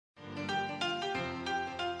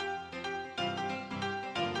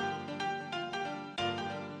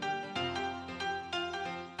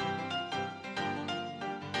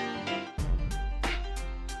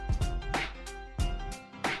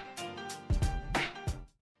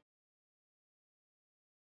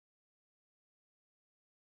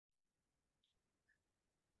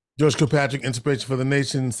George Kilpatrick Inspiration for the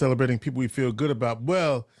Nation, celebrating people we feel good about.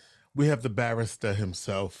 Well, we have the barrister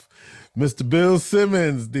himself, Mr. Bill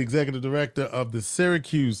Simmons, the executive director of the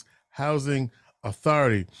Syracuse Housing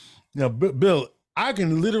Authority. Now, Bill, I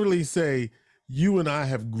can literally say you and I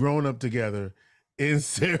have grown up together in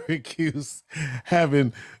Syracuse,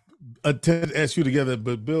 having attended SU together,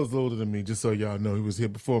 but Bill's older than me, just so y'all know. He was here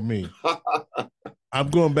before me. I'm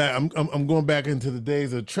going back. I'm going back into the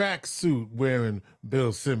days of tracksuit wearing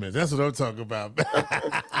Bill Simmons. That's what I'm talking about.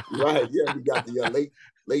 Right. Yeah, we got the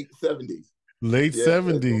late 70s. Late Yeah,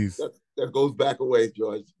 70s. that goes back a ways,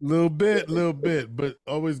 George. Yeah, Little bit, but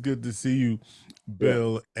always good to see you, yeah,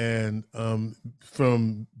 Bill. And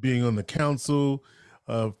from being on the council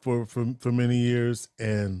for many years,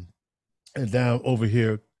 and now over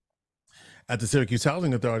here at the Syracuse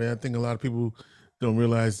Housing Authority. I think a lot of people don't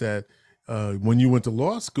realize that when you went to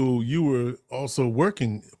law school, you were also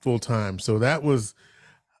working full time. So that was,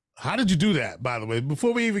 how did you do that, by the way?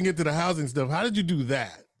 Before we even get to the housing stuff, how did you do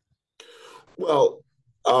that? Well,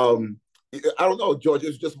 I don't know, George.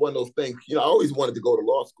 It's just one of those things. I always wanted to go to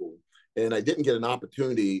law school, and I didn't get an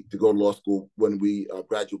opportunity to go to law school when we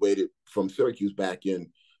graduated from Syracuse back in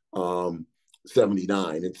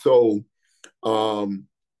 '79. And so, um,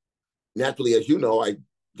 naturally, as you know, I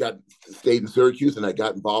got stayed in Syracuse, and I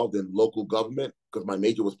got involved in local government because my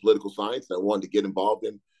major was political science, and I wanted to get involved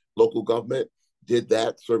in local government. Did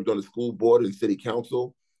that, served on the school board and city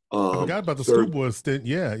council, I forgot about the school served board stint.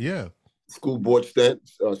 Yeah, yeah. school board stint,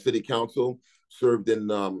 city council, served in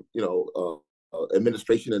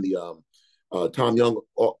administration in the Tom Young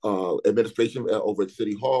administration over at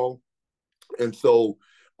City Hall, and so,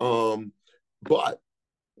 but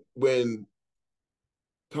when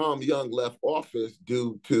Tom Young left office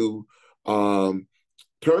due to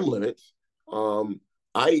term limits,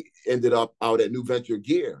 I ended up out at New Venture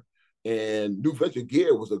Gear. And New Venture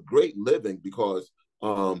Gear was a great living because,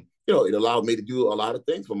 it allowed me to do a lot of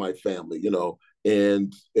things for my family,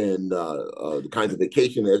 and the kinds of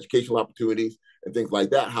vacation and educational opportunities and things like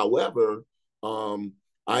that. However,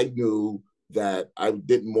 I knew that I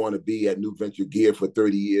didn't want to be at New Venture Gear for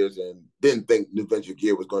 30 years and didn't think New Venture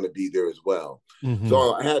Gear was going to be there as well. Mm-hmm.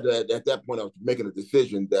 So I had to, at that point, I was making a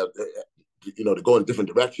decision that, to go in a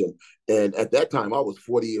different direction. And at that time, I was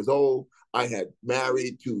 40 years old. I had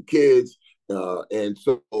married 2 kids. And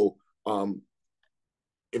so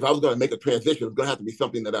if I was going to make a transition, it was going to have to be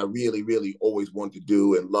something that I really, really always wanted to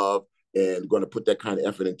do and love and going to put that kind of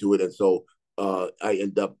effort into it. And so I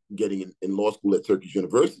ended up getting in law school at Syracuse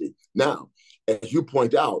University. Now, as you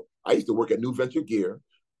point out, I used to work at New Venture Gear,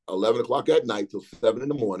 11 o'clock at night till 7 in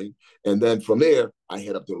the morning. And then from there, I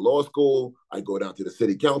head up to the law school. I go down to the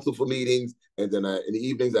city council for meetings. And then in the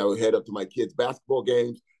evenings, I would head up to my kids' basketball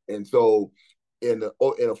games. And so in a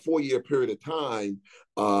 4-year period of time,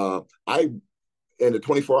 in a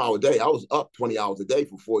 24-hour day, I was up 20 hours a day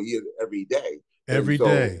for 4 years every day. And Every so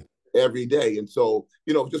day. every day. And so,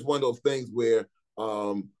 just one of those things where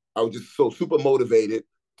I was just so super motivated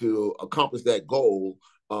to accomplish that goal.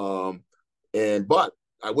 But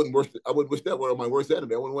I wouldn't wish that one on my worst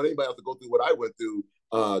enemy. I wouldn't want anybody else to go through what I went through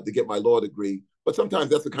to get my law degree. But sometimes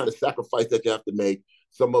that's the kind of sacrifice that you have to make.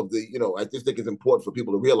 Some of the, I just think it's important for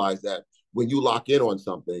people to realize that when you lock in on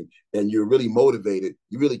something and you're really motivated,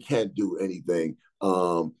 you really can't do anything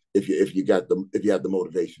if you have the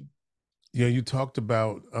motivation. Yeah, you talked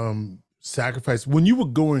about sacrifice. When you were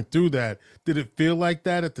going through that, did it feel like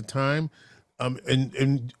that at the time?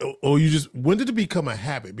 And or you just, when did it become a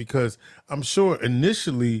habit? Because I'm sure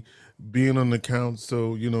initially being on the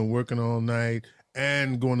council, working all night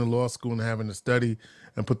and going to law school and having to study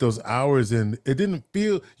and put those hours in, it didn't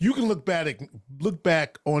feel, you can look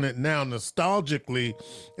back on it now nostalgically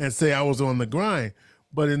and say I was on the grind.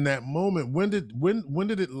 But in that moment, when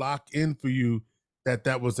did it lock in for you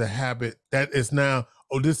that was a habit that is now,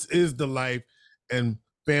 oh, this is the life, and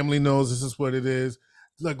family knows this is what it is.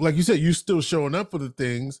 Like you said, you still showing up for the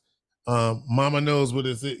things. Mama knows what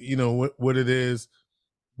is it, what it is.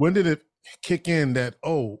 When did it kick in that,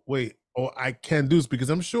 oh wait, oh, I can do this? Because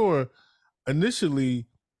I'm sure initially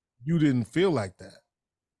you didn't feel like that.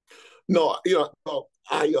 No,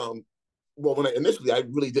 when initially I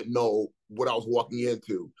really didn't know what I was walking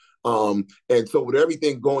into. And so with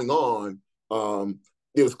everything going on,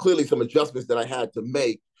 there was clearly some adjustments that I had to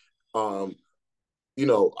make. Um,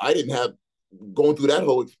 I didn't have, going through that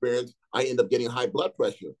whole experience, I ended up getting high blood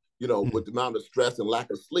pressure, with the amount of stress and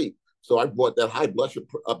lack of sleep. So I brought that high blood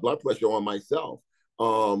pressure on myself.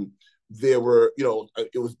 There were,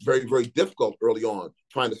 it was very, very difficult early on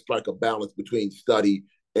trying to strike a balance between study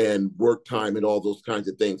and work time and all those kinds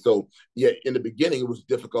of things. So yeah, in the beginning it was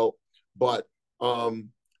difficult, but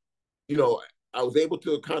I was able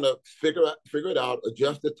to kind of figure it out,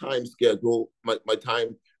 adjust the time schedule, my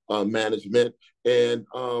time management, and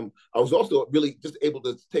I was also really just able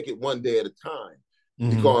to take it one day at a time,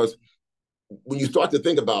 because when you start to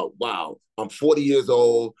think about, wow, I'm 40 years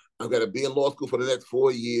old, I've got to be in law school for the next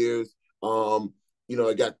 4 years,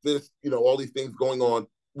 I got this, all these things going on.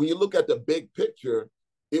 When you look at the big picture,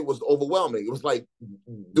 it was overwhelming. It was like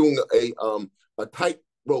doing a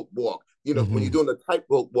tightrope walk. When you're doing a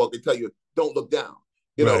tightrope walk, they tell you don't look down.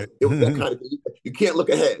 Right. It was that kind of thing. You can't look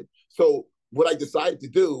ahead. So what I decided to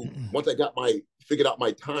do, once I figured out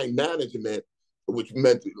my time management, which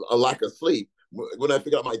meant a lack of sleep. When I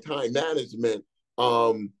figured out my time management,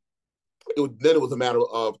 then it was a matter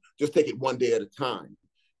of just take it one day at a time.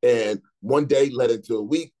 And one day led into a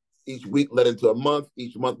week, each week led into a month,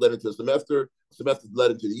 each month led into a semester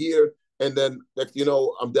led into the year. And then next,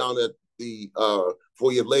 I'm down at the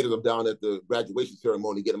 4 years later, I'm down at the graduation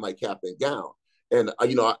ceremony getting my cap and gown. And, I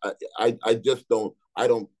just I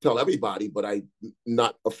don't tell everybody, but I'm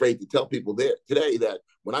not afraid to tell people there today that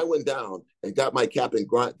when I went down and got my cap and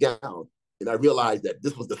gown, and I realized that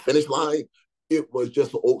this was the finish line, it was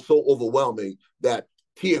just so overwhelming that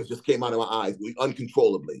tears just came out of my eyes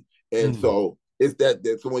uncontrollably. And so it's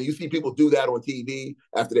so when you see people do that on TV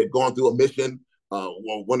after they've gone through a mission,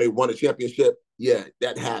 when they won a championship, yeah,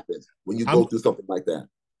 that happens when you go through something like that.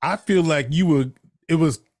 I feel like it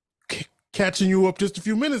was catching you up just a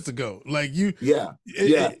few minutes ago. Like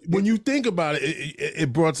when you think about it,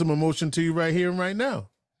 it brought some emotion to you right here and right now.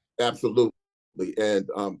 Absolutely. And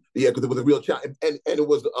because it was a real challenge, and it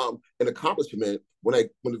was an accomplishment when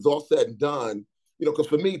it's all said and done. Because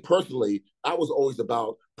for me personally, I was always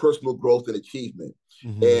about personal growth and achievement,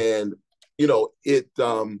 and I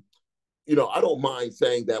don't mind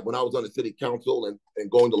saying that when I was on the city council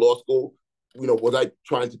and going to law school, was I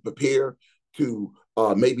trying to prepare to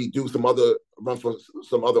maybe run for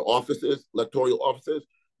some other offices, electoral offices.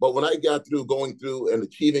 But when I got through going through and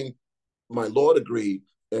achieving my law degree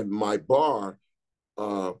and my bar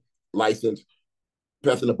license,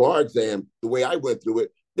 passing the bar exam, the way I went through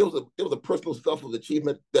it, there was a personal stuff of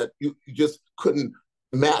achievement that you just couldn't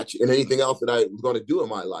match in anything else that I was going to do in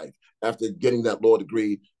my life after getting that law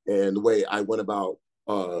degree and the way I went about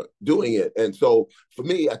doing it. And so for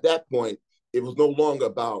me, at that point, it was no longer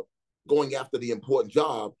about going after the important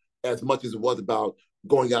job as much as it was about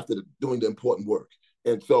going after doing the important work.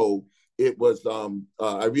 And so it was, when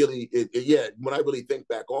I really think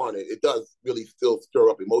back on it, it does really still stir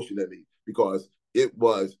up emotion in me because it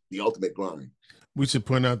was the ultimate grind. We should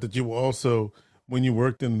point out that you were also, when you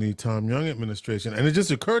worked in the Tom Young administration, and it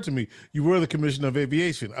just occurred to me, you were the commissioner of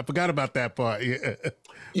aviation. I forgot about that part.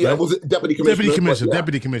 Yeah, right? Was it deputy commissioner?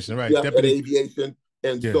 Deputy commissioner, right? Yeah, deputy aviation.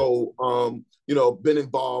 And so, been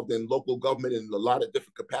involved in local government in a lot of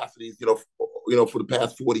different capacities, for the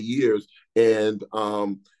past 40 years. And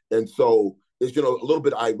so it's, a little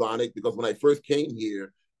bit ironic because when I first came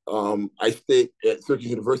here, I stayed at Syracuse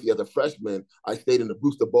University as a freshman. I stayed in the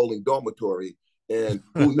Brewster Bowling dormitory. And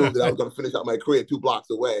who knew that I was going to finish out my career 2 blocks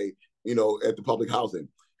away, at the public housing,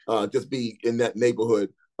 just be in that neighborhood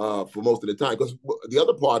for most of the time. Because the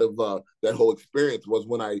other part of that whole experience was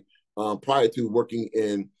when I, prior to working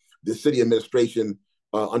in the city administration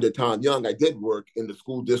under Tom Young, I did work in the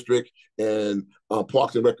school district and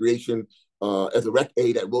Parks and Recreation as a rec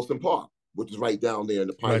aide at Wilson Park, which is right down there in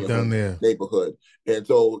the Pioneer neighborhood. And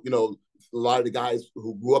so, a lot of the guys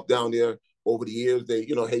who grew up down there over the years, they,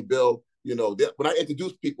 hey, Bill, when I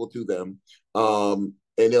introduce people to them, and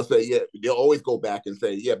they'll say, yeah, they'll always go back and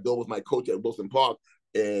say, yeah, Bill was my coach at Wilson Park,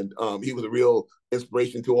 and he was a real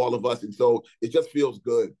inspiration to all of us. And so it just feels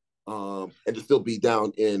good, and to still be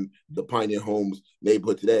down in the Pioneer Homes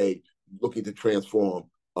neighborhood today, looking to transform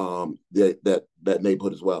that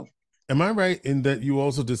neighborhood as well. Am I right in that you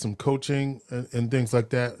also did some coaching and things like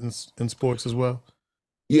that in sports as well?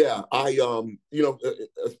 Yeah, I,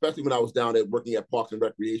 especially when I was down working at Parks and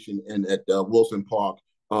Recreation and at Wilson Park,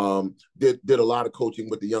 did a lot of coaching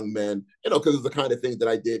with the young men, because it's the kind of things that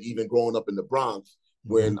I did even growing up in the Bronx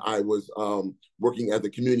when I was working as a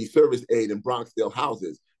community service aide in Bronxdale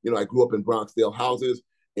Houses. I grew up in Bronxdale Houses,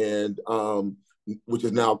 and which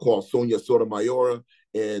is now called Sonia Sotomayor.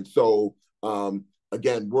 And so,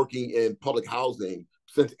 again, working in public housing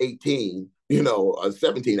since 18,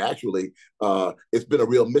 17 actually, it's been a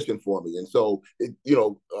real mission for me. And so,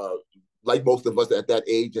 like most of us at that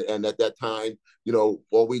age and at that time,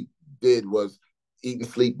 all we did was eat and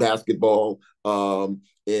sleep basketball.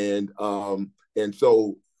 And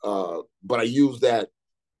so, but I used that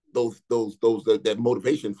that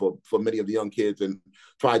motivation for many of the young kids, and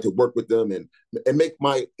try to work with them and make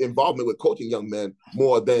my involvement with coaching young men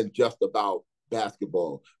more than just about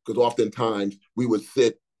basketball. Because oftentimes we would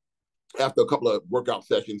sit after a couple of workout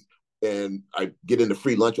sessions, and I get in the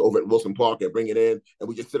free lunch over at Wilson Park and bring it in, and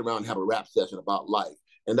we just sit around and have a rap session about life.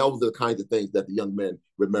 And those are the kinds of things that the young men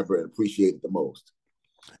remember and appreciated the most.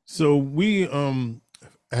 So we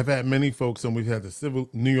have had many folks on. We've had the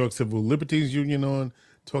New York Civil Liberties Union on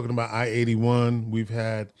talking about I-81. We've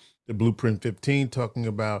had the Blueprint 15 talking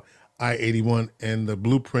about I-81 and the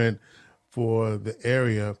blueprint for the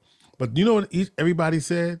area. But you know what everybody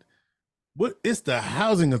said? It's the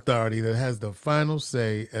housing authority that has the final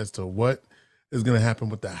say as to what is going to happen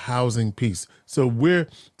with the housing piece. So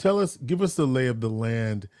give us the lay of the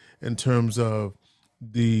land in terms of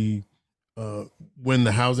the when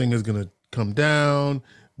the housing is going to come down,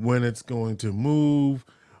 when it's going to move.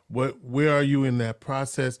 Where are you in that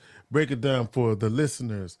process? Break it down for the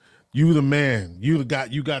listeners. You the man. You got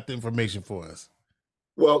the information for us.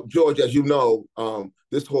 Well, George, as you know,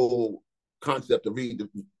 this whole concept of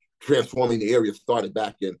transforming the area started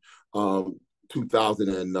back in 2000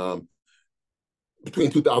 and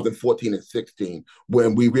between 2014 and 16,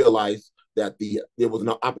 when we realized that there was an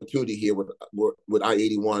opportunity here with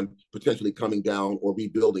I-81 potentially coming down or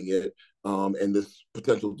rebuilding it, and this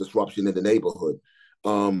potential disruption in the neighborhood.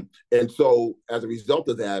 And so as a result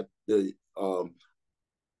of that,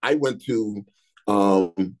 I went to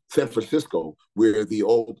San Francisco, where the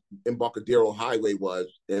old Embarcadero Highway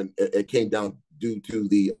was, and it came down due to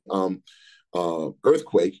the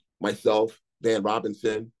earthquake. Myself, Dan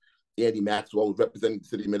Robinson, Andy Maxwell, representing the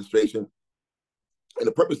city administration. And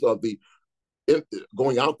the purpose of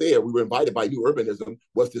going out there, we were invited by New Urbanism,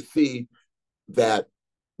 was to see that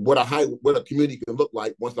what a community can look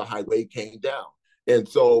like once the highway came down. And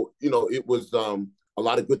so, it was a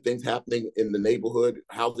lot of good things happening in the neighborhood,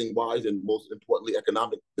 housing wise, and most importantly,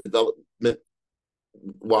 economic development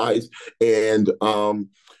wise. And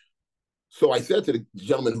so I said to the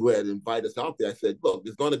gentleman who had invited us out there, I said, look,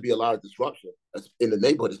 there's going to be a lot of disruption in the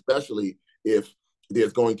neighborhood, especially if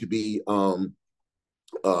there's going to be a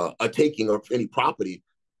taking of any property,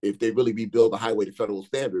 if they really rebuild the highway to federal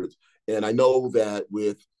standards. And I know that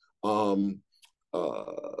with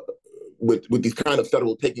these kind of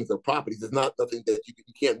federal takings of properties, there's nothing that you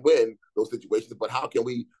can't win those situations, but how can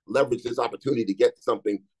we leverage this opportunity to get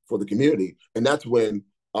something for the community? And that's when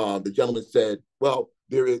the gentleman said, well,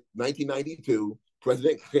 there is 1992,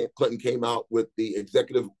 President Clinton came out with the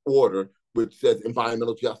executive order, which says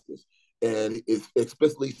environmental justice. And it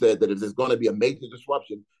explicitly said that if there's going to be a major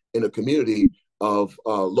disruption in a community of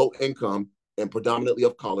low income and predominantly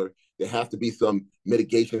of color, there has to be some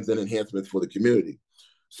mitigations and enhancements for the community.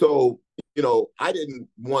 So, I didn't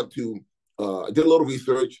want to, I did a little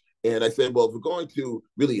research, and I said, well, if we're going to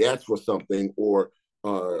really ask for something or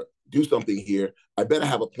do something here, I better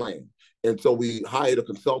have a plan. And so we hired a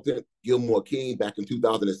consultant, Gilmore King, back in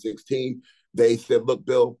 2016. They said, look,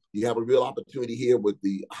 Bill, you have a real opportunity here with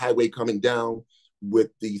the highway coming down,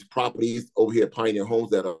 with these properties over here at Pioneer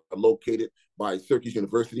Homes that are located by Syracuse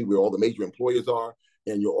University, where all the major employers are.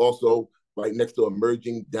 And you're also right next to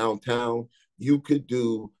emerging downtown. You could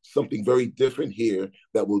do something very different here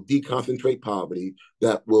that will deconcentrate poverty,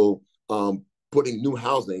 that will putting new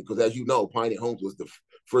housing, because as you know, Pioneer Homes was the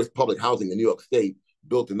first public housing in New York State,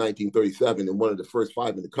 built in 1937, and one of the first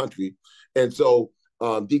 5 in the country. And so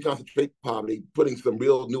deconcentrate poverty, putting some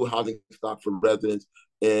real new housing stock for residents,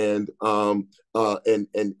 and have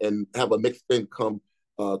a mixed income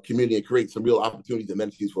community and create some real opportunities and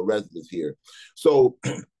amenities for residents here. So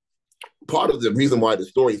part of the reason why the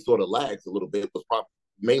story sort of lags a little bit was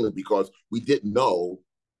mainly because we didn't know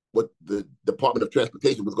what the Department of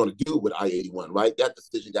Transportation was going to do with I-81, right? That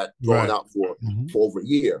decision got drawn out for over a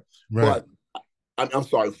year. Right. But I'm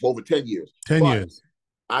sorry, for over 10 years. 10 years.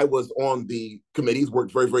 I was on the committees,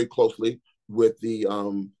 worked very, very closely with the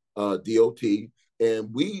DOT,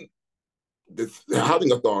 and the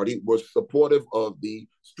Housing Authority was supportive of the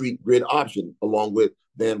street grid option, along with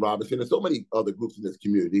Dan Robinson and so many other groups in this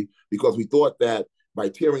community, because we thought that by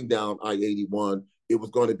tearing down I-81, it was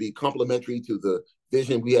going to be complementary to the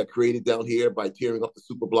vision we had created down here by tearing up the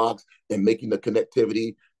super blocks and making the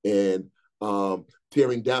connectivity, and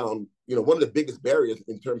tearing down, one of the biggest barriers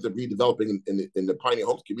in terms of redeveloping in the Pioneer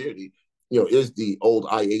Homes community, is the old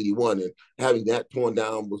I-81, and having that torn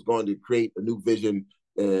down was going to create a new vision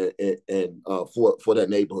and for that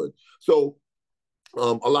neighborhood. So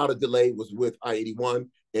a lot of delay was with I-81,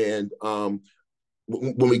 and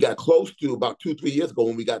when we got close to about 2-3 years ago,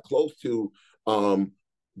 when we got close to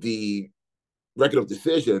the record of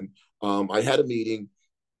decision, I had a meeting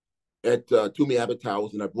at Toomey Abbott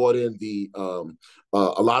Towers, and I brought in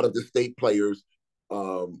a lot of the state players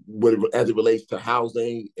as it relates to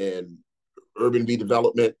housing and urban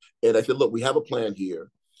redevelopment. And I said, look, we have a plan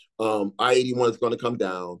here. I-81 is going to come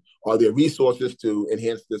down. Are there resources to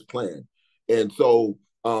enhance this plan? And so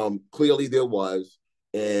clearly there was.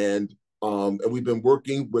 And we've been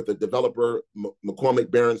working with a developer,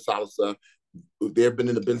 McCormick Barron Salsa. They've been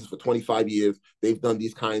in the business for 25 years. They've done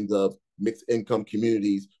these kinds of mixed income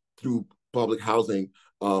communities through public housing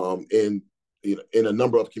in a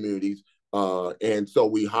number of communities. And so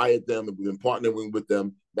we hired them, and we've been partnering with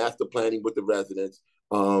them, master planning with the residents,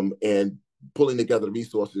 and pulling together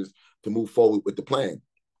resources to move forward with the plan.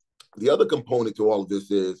 The other component to all of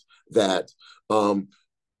this is that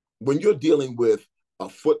when you're dealing with a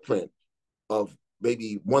footprint of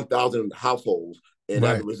maybe 1,000 households and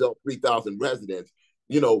as a result, 3,000 residents,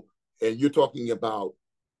 and you're talking about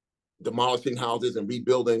demolishing houses and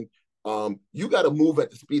rebuilding, you got to move at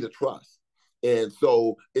the speed of trust. And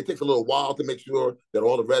so it takes a little while to make sure that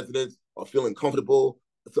all the residents are feeling comfortable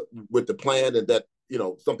with the plan, and that,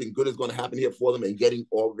 something good is going to happen here for them, and getting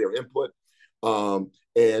all of their input,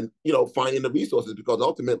 and, finding the resources, because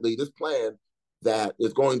ultimately this plan that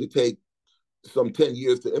is going to take some 10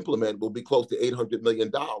 years to implement will be close to $800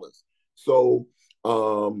 million. So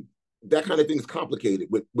that kind of thing is complicated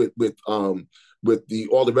with all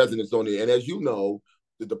the residents on it. And as you know,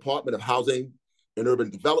 the Department of Housing and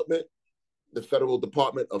Urban Development, the Federal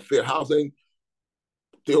Department of Fair Housing,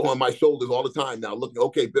 they're on my shoulders all the time now, looking,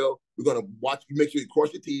 okay, Bill, we're going to watch you, make sure you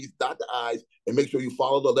cross your T's, dot the I's, and make sure you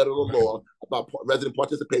follow the letter of the law about resident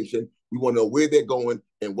participation. We want to know where they're going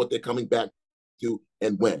and what they're coming back to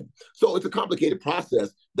and when. So it's a complicated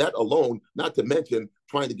process, that alone, not to mention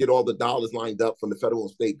trying to get all the dollars lined up from the federal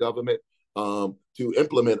and state government to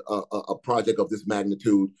implement a project of this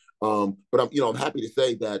magnitude. But I'm happy to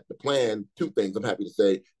say that the plan, two things I'm happy to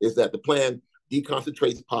say, is that the plan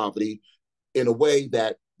deconcentrates poverty in a way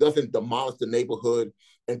that doesn't demolish the neighborhood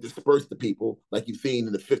and disperse the people like you've seen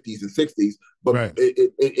in the 50s and 60s, but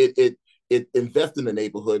it invests in the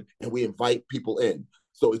neighborhood, and we invite people in.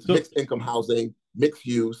 So it's mixed income housing, mixed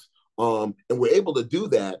use, and we're able to do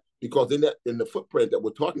that because in the footprint that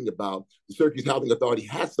we're talking about, the Syracuse Housing Authority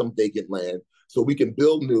has some vacant land, so we can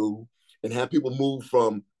build new and have people move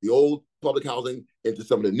from the old public housing into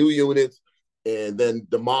some of the new units, and then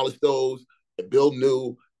demolish those and build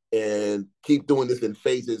new, and keep doing this in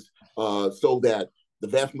phases, so that the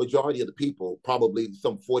vast majority of the people, probably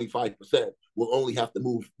some 45%, will only have to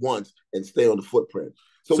move once and stay on the footprint.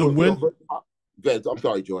 I'm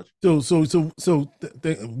sorry, George. So,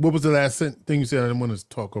 what was the last thing you said? I didn't want to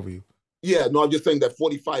talk over you. Yeah, no, I'm just saying that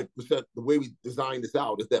 45%, the way we designed this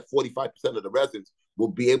out is that 45% of the residents will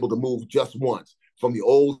be able to move just once from the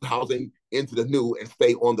old housing into the new and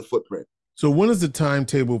stay on the footprint. So when is the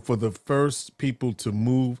timetable for the first people to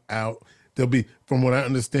move out? They'll be, from what I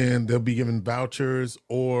understand, they'll be given vouchers,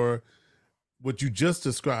 or what you just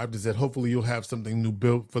described is that hopefully you'll have something new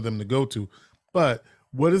built for them to go to. But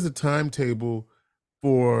what is the timetable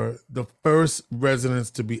for the first residents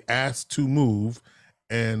to be asked to move,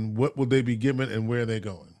 and what will they be given, and where are they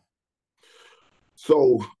going?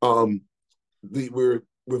 So we're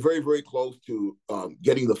very, very close to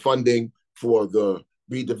getting the funding for the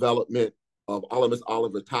redevelopment of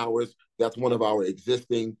Oliver Towers. That's one of our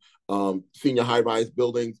existing senior high-rise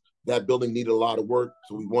buildings. That building needed a lot of work,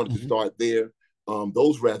 so we wanted to start there.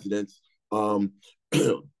 Those residents,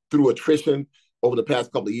 through attrition over the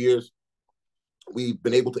past couple of years, we've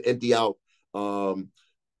been able to empty out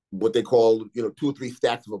what they call, 2 or 3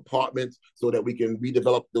 stacks of apartments, so that we can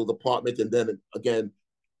redevelop those apartments, and then again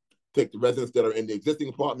take the residents that are in the existing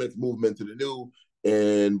apartments, move them into the new,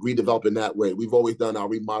 and redevelop in that way. We've always done our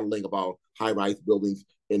remodeling of our high-rise buildings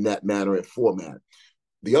in that manner and format.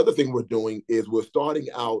 The other thing we're doing is we're starting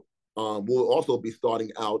out, we'll also be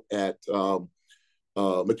starting out at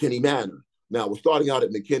McKinney Manor. Now, we're starting out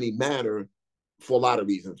at McKinney Manor for a lot of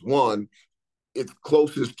reasons. One, it's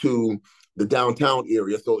closest to the downtown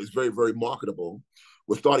area, so it's very, very marketable.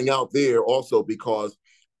 We're starting out there also because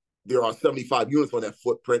there are 75 units on that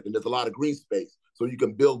footprint, and there's a lot of green space, so you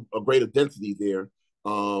can build a greater density there.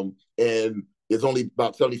 And there's only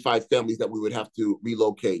about 75 families that we would have to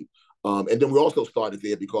relocate. And then we also started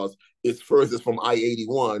there because it's furthest from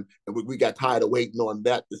I-81, and we got tired of waiting on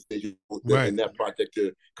that decision and that project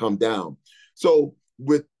to come down. So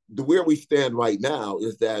with where we stand right now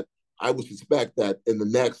is that I would suspect that in the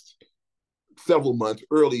next several months,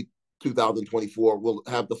 early 2024, we'll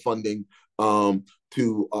have the funding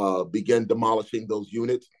to begin demolishing those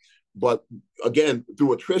units. But again,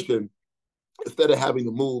 through attrition, instead of having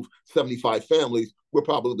to move 75 families, we're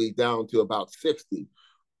probably down to about 60.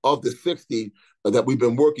 Of the 60 that we've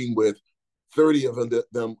been working with, 30 of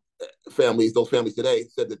them families, those families today,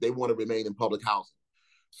 said that they want to remain in public housing.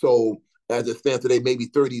 So as it stands today, maybe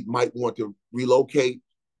 30 might want to relocate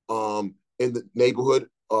in the neighborhood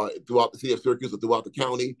throughout the city of Syracuse or throughout the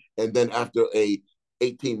county. And then after a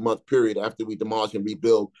 18-month period, after we demolish and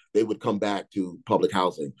rebuild, they would come back to public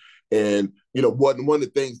housing. And, one of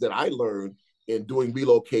the things that I learned in doing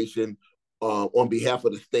relocation on behalf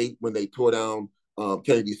of the state when they tore down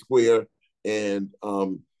Kennedy Square and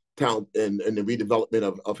town and the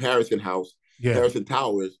redevelopment of Harrison House, Harrison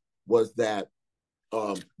Towers, was that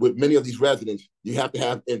with many of these residents, you have to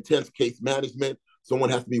have intense case management. Someone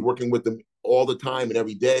has to be working with them all the time and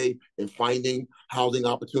every day and finding housing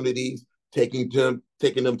opportunities, taking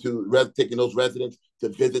those residents to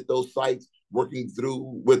visit those sites, working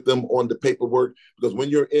through with them on the paperwork. Because when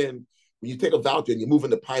you take a voucher and you move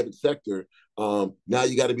in the private sector, now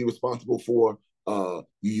you got to be responsible for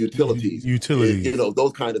utilities,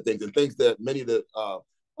 those kind of things, and things that many of the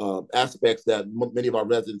aspects that many of our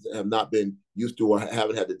residents have not been used to or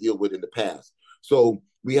haven't had to deal with in the past. So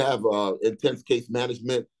we have intense case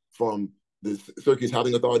management from the Syracuse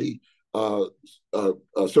Housing Authority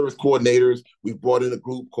service coordinators. We've brought in a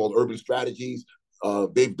group called Urban Strategies.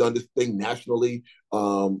 They've done this thing nationally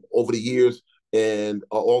over the years, and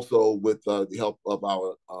also with the help of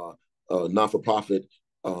our non-for-profit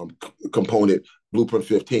component, Blueprint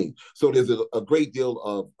 15. So there's a great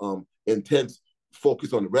deal of intense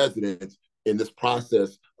focus on the residents in this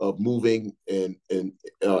process of moving and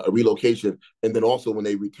a relocation, and then also when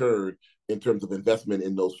they return in terms of investment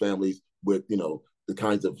in those families with the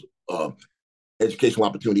kinds of educational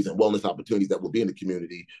opportunities and wellness opportunities that will be in the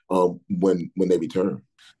community when they return.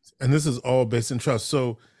 And this is all based in trust.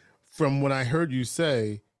 So from what I heard you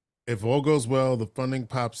say, if all goes well, the funding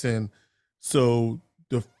pops in. So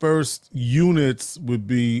the first units would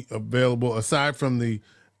be available aside from the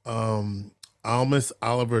Almus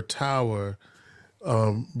Oliver Tower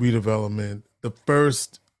redevelopment. The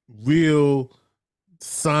first real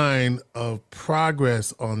sign of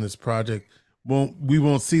progress on this project we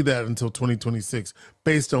won't see that until 2026,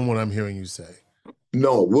 based on what I'm hearing you say.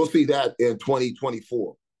 No, we'll see that in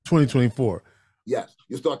 2024. 2024. Yes,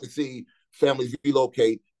 you'll start to see families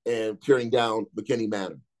relocate and tearing down McKinney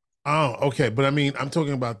Manor. Oh, okay. But I mean, I'm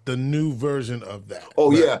talking about the new version of that.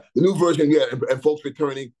 Oh, right. Yeah. The new version, yeah. And folks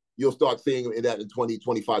returning, you'll start seeing that in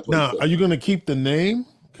 2025, 26. Now, are you going to keep the name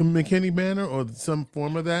McKinney Manor or some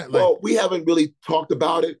form of that? Well, we haven't really talked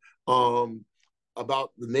about it,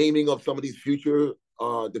 about the naming of some of these future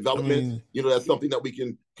developments. I mean, that's something that we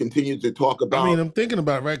can continue to talk about. I mean, I'm thinking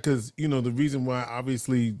about, right, because, the reason why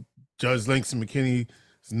obviously Judge Langston McKinney's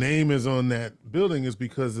name is on that building is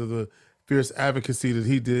because of the fierce advocacy that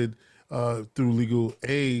he did through legal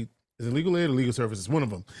aid. Is it legal aid or legal services? One of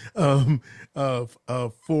them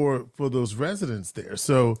for those residents there.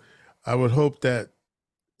 So I would hope that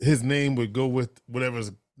his name would go with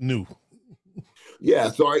whatever's new.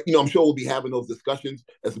 Yeah, so I'm sure we'll be having those discussions.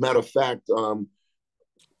 As a matter of fact,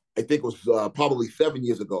 I think it was probably 7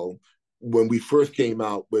 years ago when we first came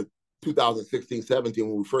out with 2016, 17,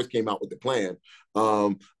 when we first came out with the plan.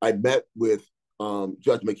 I met with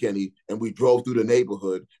Judge McKinney and we drove through the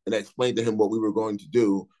neighborhood and I explained to him what we were going to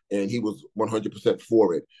do, and he was 100%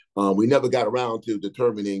 for it. We never got around to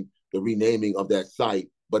determining the renaming of that site,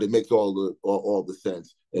 but it makes all the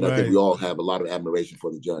sense. And right. I think we all have a lot of admiration for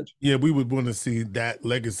the judge. Yeah, we would want to see that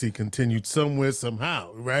legacy continued somewhere,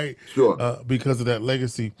 somehow, right? Sure. Because of that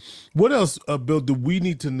legacy. What else, Bill, do we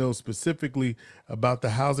need to know specifically about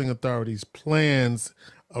the Housing Authority's plans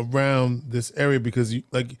around this area? Because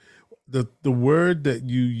the word that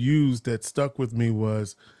you used that stuck with me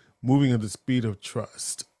was moving at the speed of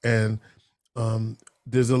trust. And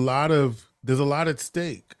there's a lot at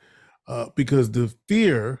stake because the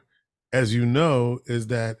fear, as you know, is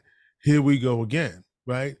that here we go again,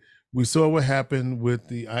 right? We saw what happened with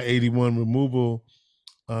the I-81 removal,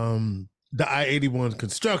 the I-81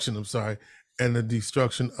 construction, and the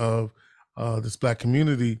destruction of this Black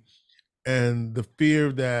community, and the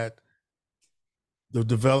fear that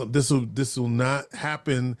this will not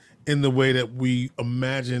happen in the way that we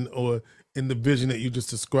imagine or in the vision that you just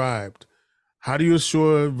described. How do you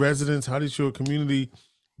assure residents, how do you assure a community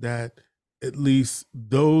that at least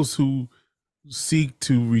those who seek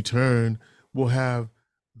to return will have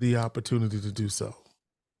the opportunity to do so?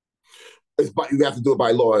 You have to do it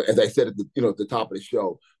by law, as I said at the top of the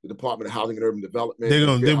show. The Department of Housing and Urban Development.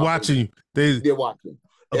 They're watching you. They're watching.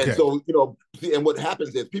 Okay. And so and what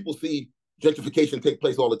happens is people see gentrification take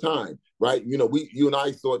place all the time, right? You and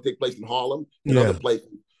I saw it take place in Harlem and other places.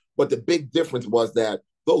 But the big difference was that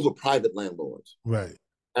those were private landlords, Right.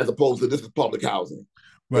 as opposed to this is public housing.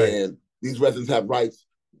 Right. And these residents have rights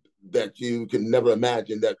that you can never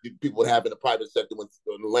imagine that people would have in the private sector when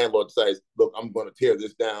the landlord says, look, I'm going to tear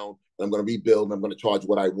this down, and I'm going to rebuild, and I'm going to charge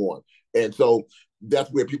what I want. And so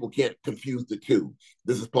that's where people can't confuse the two.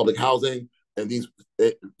 This is public housing, and these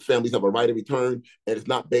families have a right of return, and it's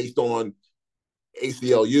not based on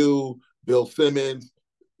ACLU, Bill Simmons,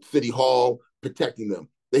 City Hall protecting them.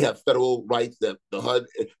 They have federal rights that the HUD,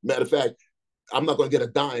 matter of fact, I'm not going to get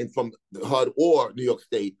a dime from the HUD or New York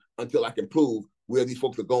State until I can prove where these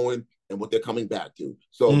folks are going and what they're coming back to.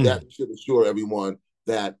 So that should assure everyone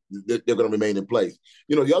that they're going to remain in place.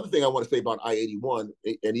 You know, the other thing I want to say about I-81,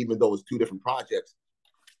 and even though it's two different projects,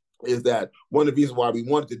 is that one of the reasons why we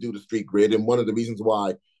wanted to do the street grid, and one of the reasons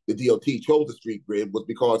why the DOT chose the street grid, was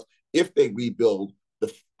because if they rebuild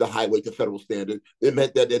the highway to federal standard, it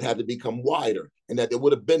meant that it had to become wider, and that there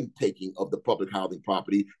would have been taking of the public housing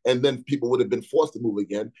property, and then people would have been forced to move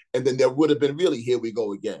again, and then there would have been really, here we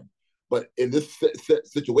go again. But in this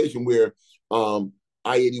situation where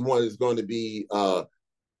I-81 is going to be,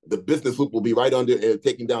 the business loop will be right under and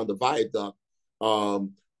taking down the viaduct,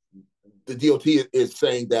 the DOT is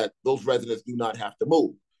saying that those residents do not have to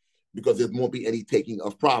move because there won't be any taking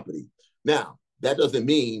of property. Now, that doesn't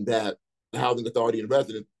mean that the housing authority and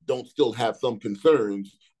residents don't still have some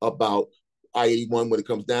concerns about I-81 when it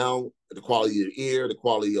comes down, the quality of the air, the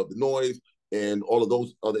quality of the noise, and all of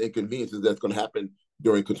those other inconveniences that's going to happen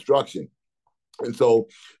during construction. And so,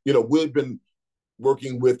 you know, we've been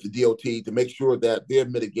working with the DOT to make sure that their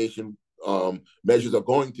mitigation measures are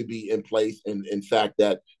going to be in place, and in fact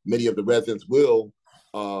that many of the residents will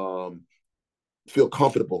feel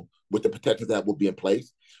comfortable with the protections that will be in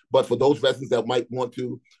place. But for those residents that might want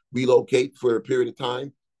to relocate for a period of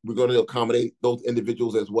time, we're going to accommodate those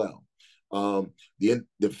individuals as well.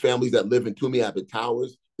 The families that live in Toomey Abbott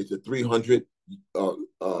Towers, it's a 300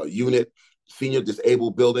 unit senior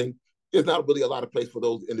disabled building. There's not really a lot of place for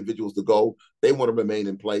those individuals to go. They want to remain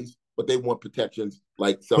in place, but they want protections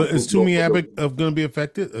like some. But is Toomey Abbott going to be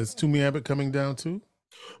affected? Is Toomey Abbott coming down too?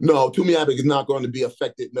 No, Toomey Abbott is not going to be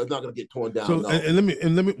affected. No, it's not going to get torn down. So, no.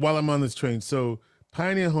 and let me while I'm on this train. So,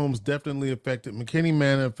 Pioneer Homes definitely affected. McKinney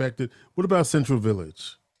Manor affected. What about Central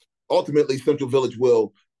Village? Ultimately, Central Village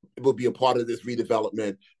will be a part of this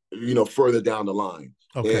redevelopment, you know, further down the line.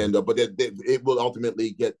 Okay. And but it will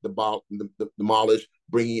ultimately get demolished,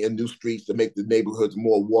 bringing in new streets to make the neighborhoods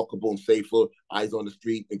more walkable and safer. Eyes on the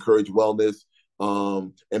street, encourage wellness,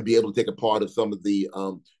 and be able to take a part of some of the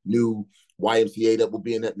new YMCA that will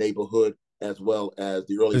be in that neighborhood, as well as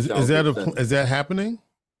the early childhood. Is that happening?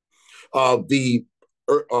 The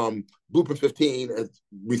Blueprint 15 has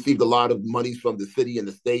received a lot of monies from the city and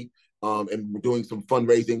the state, and we're doing some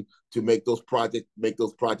fundraising to make those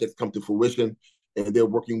projects come to fruition. And they're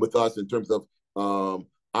working with us in terms of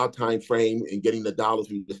our time frame and getting the dollars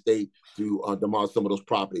from the state to demolish some of those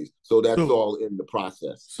properties. So that's all in the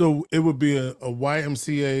process. So it would be a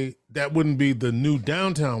YMCA. That wouldn't be the new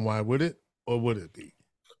downtown Y, would it? Or would it be?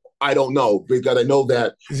 I don't know, because I know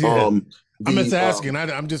that I'm just asking.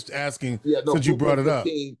 I'm just asking since you brought it up.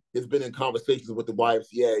 Has been in conversations with the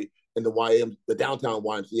YMCA, and the downtown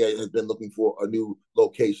YMCA has been looking for a new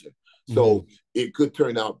location. So it could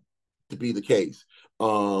turn out to be the case.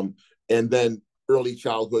 And then early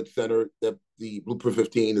childhood center that the Blueprint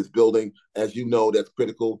 15 is building, as you know, that's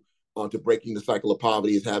critical to breaking the cycle of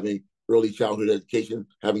poverty, is having early childhood education,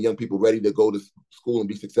 having young people ready to go to school and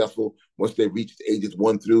be successful once they reach ages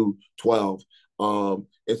 1 through 12. And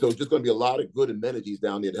so it's just going to be a lot of good amenities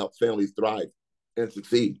down there to help families thrive and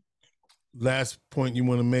succeed. Last point you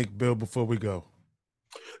want to make, Bill, before we go?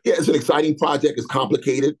 Yeah, it's an exciting project. It's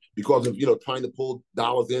complicated because of, trying to pull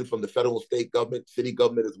dollars in from the federal and state government, city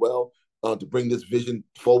government as well, to bring this vision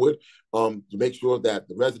forward, to make sure that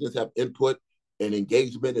the residents have input and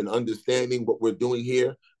engagement and understanding what we're doing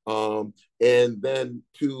here. And then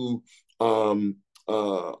to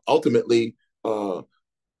ultimately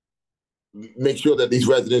make sure that these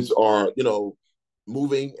residents are,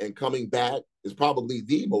 moving and coming back is probably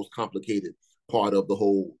the most complicated part of the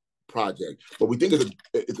whole project. But we think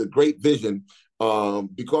it's a great vision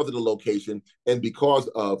because of the location and because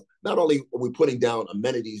of not only are we putting down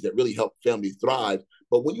amenities that really help families thrive,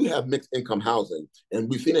 but when you have mixed income housing, and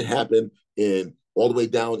we've seen it happen in all the way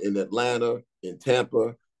down in Atlanta, in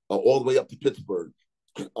Tampa, all the way up to Pittsburgh,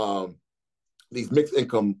 these mixed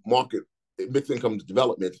income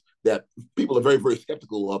developments that people are very, very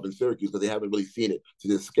skeptical of in Syracuse because they haven't really seen it to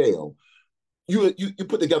this scale. You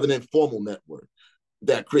put together an informal network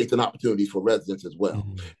that creates an opportunity for residents as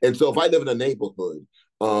well. And so if I live in a neighborhood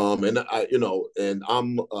And and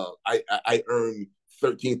I earn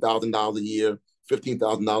 $13,000 a year,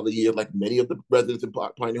 $15,000 a year, like many of the residents in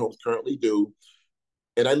Pioneer Homes currently do.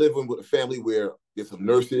 And I live with a family where there's some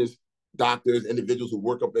nurses, doctors, individuals who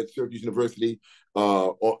work up at Syracuse University,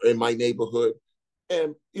 or in my neighborhood.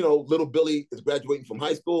 And little Billy is graduating from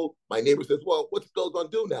high school. My neighbor says, "Well, what's Bill going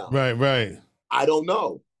to do now?" Right, right. I don't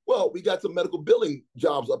know. Well, we got some medical billing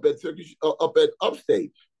jobs up at Syracuse, up at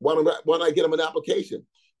Upstate. Why don't I get them an application?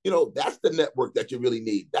 That's the network that you really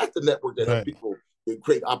need. That's the network that helps Right. people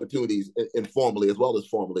create opportunities informally as well as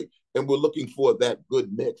formally. And we're looking for that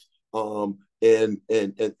good mix. And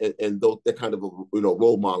those that kind of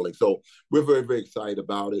role modeling. So we're very, very excited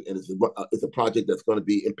about it, and it's a project that's going to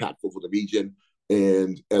be impactful for the region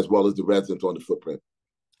and as well as the residents on the footprint.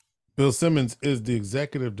 Bill Simmons is the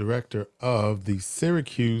executive director of the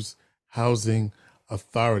Syracuse Housing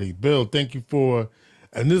Authority. Bill, thank you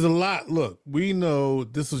and there's a lot. Look, we know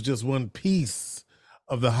this was just one piece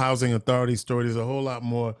of the Housing Authority story. There's a whole lot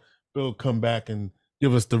more. Bill, come back and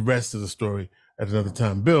give us the rest of the story at another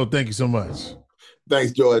time. Bill, thank you so much.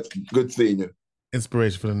 Thanks, George. Good seeing you.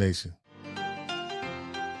 Inspiration for the nation.